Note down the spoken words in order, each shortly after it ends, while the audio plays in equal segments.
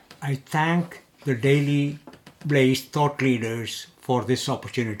I thank the Daily Blaze thought leaders for this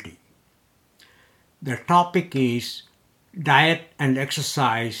opportunity. The topic is diet and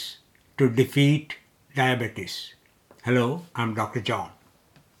exercise to defeat diabetes. Hello, I'm Dr. John.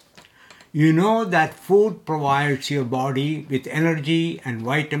 You know that food provides your body with energy and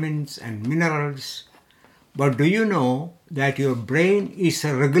vitamins and minerals, but do you know that your brain is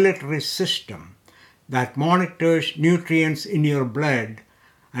a regulatory system that monitors nutrients in your blood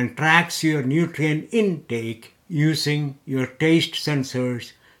and tracks your nutrient intake using your taste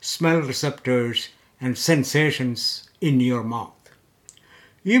sensors, smell receptors, and sensations in your mouth?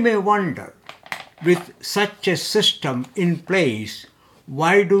 You may wonder, with such a system in place,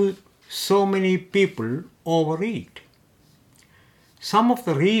 why do so many people overeat? Some of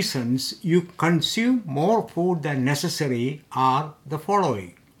the reasons you consume more food than necessary are the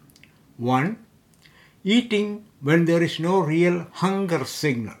following. 1. Eating when there is no real hunger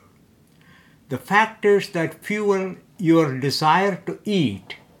signal. The factors that fuel your desire to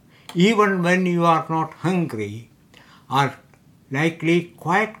eat, even when you are not hungry, are likely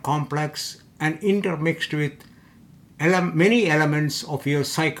quite complex and intermixed with many elements of your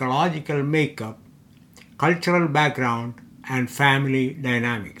psychological makeup, cultural background, and family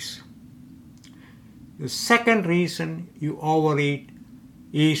dynamics. The second reason you overeat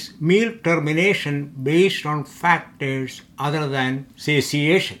is meal termination based on factors other than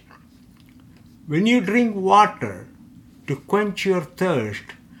satiation. When you drink water to quench your thirst,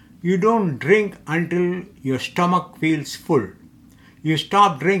 you don't drink until your stomach feels full. You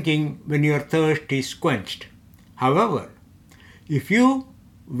stop drinking when your thirst is quenched. However, if you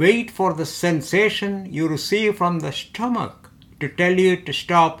wait for the sensation you receive from the stomach to tell you to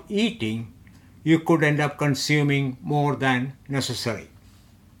stop eating, you could end up consuming more than necessary.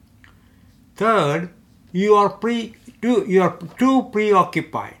 Third, you are too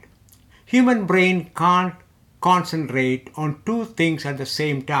preoccupied. Human brain can't concentrate on two things at the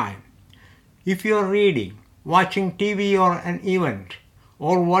same time. If you are reading, watching TV or an event,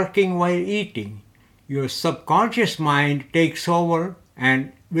 or working while eating, your subconscious mind takes over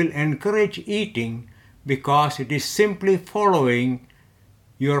and will encourage eating because it is simply following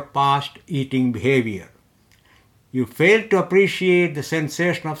your past eating behavior. You fail to appreciate the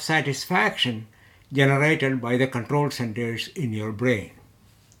sensation of satisfaction generated by the control centers in your brain.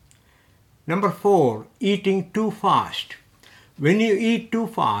 Number 4, eating too fast. When you eat too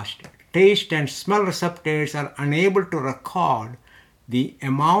fast, taste and smell receptors are unable to record the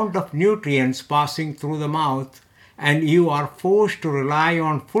amount of nutrients passing through the mouth, and you are forced to rely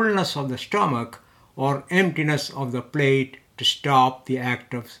on fullness of the stomach or emptiness of the plate to stop the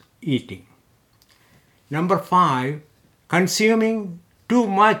act of eating. Number 5, consuming too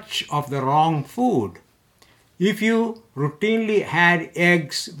much of the wrong food. If you routinely had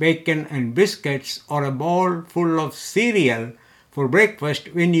eggs, bacon, and biscuits or a bowl full of cereal for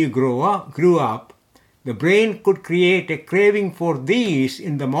breakfast when you grew up, the brain could create a craving for these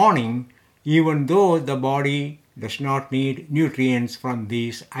in the morning, even though the body does not need nutrients from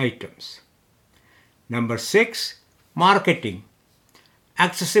these items. Number 6, marketing.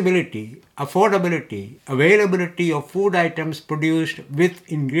 Accessibility, affordability, availability of food items produced with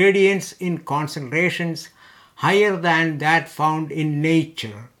ingredients in concentrations higher than that found in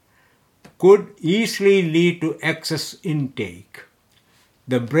nature could easily lead to excess intake.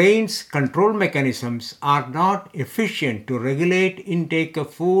 The brain's control mechanisms are not efficient to regulate intake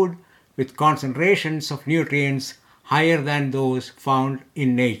of food with concentrations of nutrients higher than those found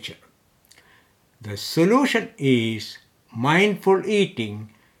in nature. The solution is mindful eating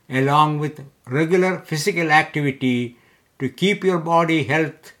along with regular physical activity to keep your body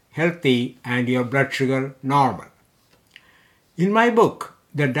healthy and your blood sugar normal. In my book,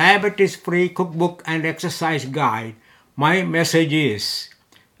 The Diabetes-Free Cookbook and Exercise Guide, my message is,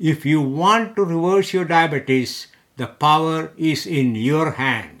 if you want to reverse your diabetes, the power is in your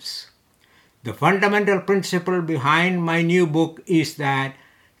hands. The fundamental principle behind my new book is that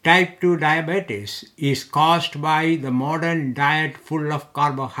type 2 diabetes is caused by the modern diet full of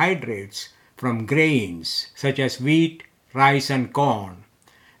carbohydrates from grains such as wheat, rice, and corn,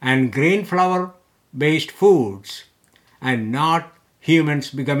 and grain flour-based foods, and not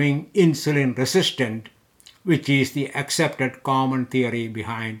humans becoming insulin resistant, which is the accepted common theory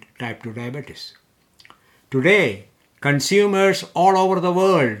behind type 2 diabetes. Today, consumers all over the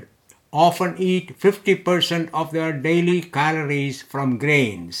world often eat 50% of their daily calories from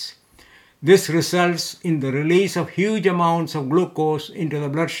grains. This results in the release of huge amounts of glucose into the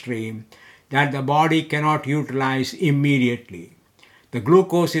bloodstream that the body cannot utilize immediately. The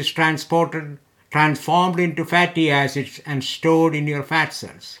glucose is transformed into fatty acids and stored in your fat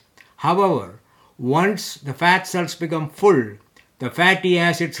cells. However, once the fat cells become full, the fatty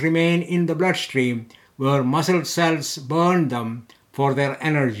acids remain in the bloodstream where muscle cells burn them for their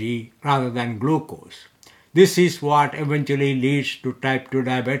energy rather than glucose. This is what eventually leads to type 2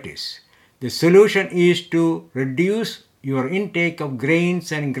 diabetes. The solution is to reduce your intake of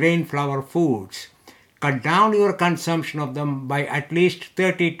grains and grain flour foods. Cut down your consumption of them by at least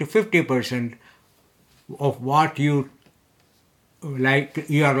 30 to 50% of what you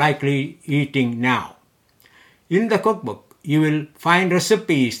are likely eating now. In the cookbook, you will find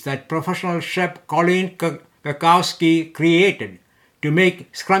recipes that professional chef Colleen Kakowski created to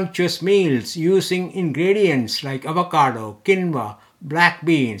make scrumptious meals using ingredients like avocado, quinoa, black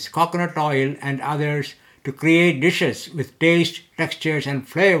beans, coconut oil, and others to create dishes with taste, textures, and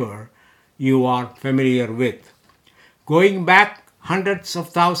flavor you are familiar with. Going back hundreds of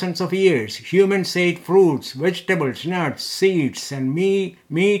thousands of years, humans ate fruits, vegetables, nuts, seeds, and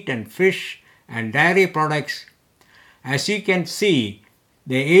meat and fish and dairy products. As you can see,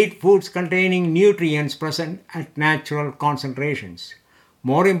 they ate foods containing nutrients present at natural concentrations.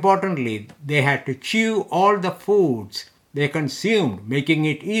 More importantly, they had to chew all the foods they consumed, making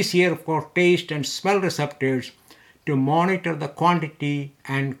it easier for taste and smell receptors to monitor the quantity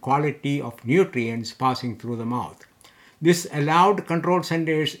and quality of nutrients passing through the mouth. This allowed control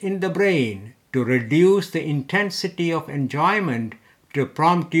centers in the brain to reduce the intensity of enjoyment to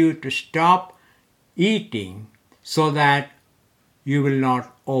prompt you to stop eating so that you will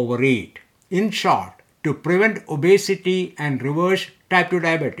not overeat. In short, to prevent obesity and reverse type 2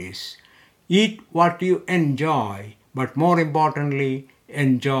 diabetes, eat what you enjoy, but more importantly,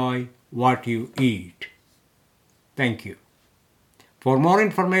 enjoy what you eat. Thank you. For more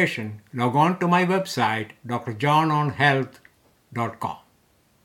information, log on to my website, drjohnonhealth.com.